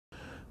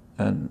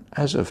and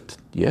as of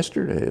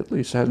yesterday, at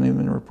least, hasn't even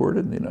been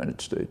reported in the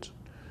United States.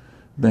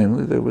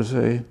 Namely, there was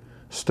a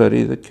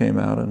study that came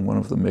out in one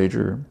of the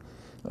major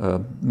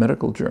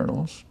medical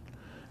journals,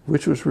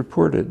 which was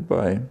reported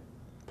by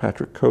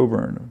Patrick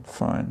Coburn, a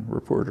fine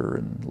reporter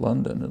in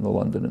London, in the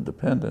London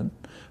Independent,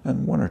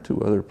 and one or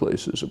two other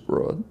places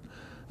abroad.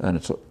 And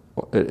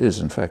it is,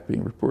 in fact,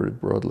 being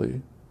reported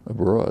broadly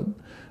abroad.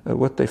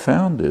 What they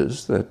found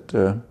is that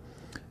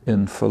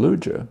in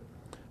Fallujah,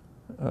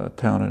 a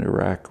town in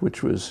Iraq,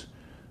 which was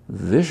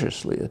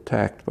viciously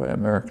attacked by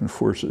American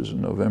forces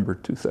in November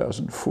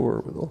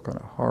 2004 with all kind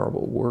of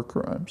horrible war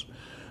crimes,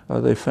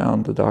 they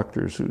found, the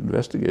doctors who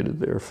investigated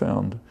there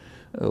found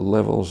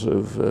levels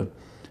of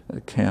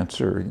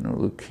cancer,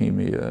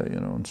 leukemia,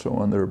 and so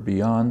on. They're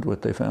beyond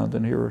what they found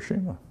in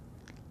Hiroshima.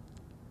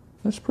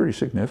 That's pretty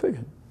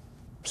significant,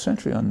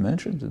 essentially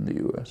unmentioned in the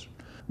U.S.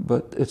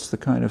 But it's the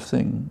kind of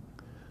thing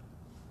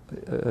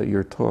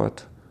you're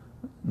taught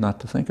not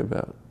to think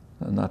about,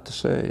 and not to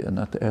say, and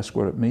not to ask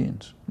what it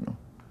means.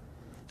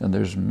 And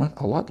there's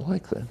a lot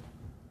like that.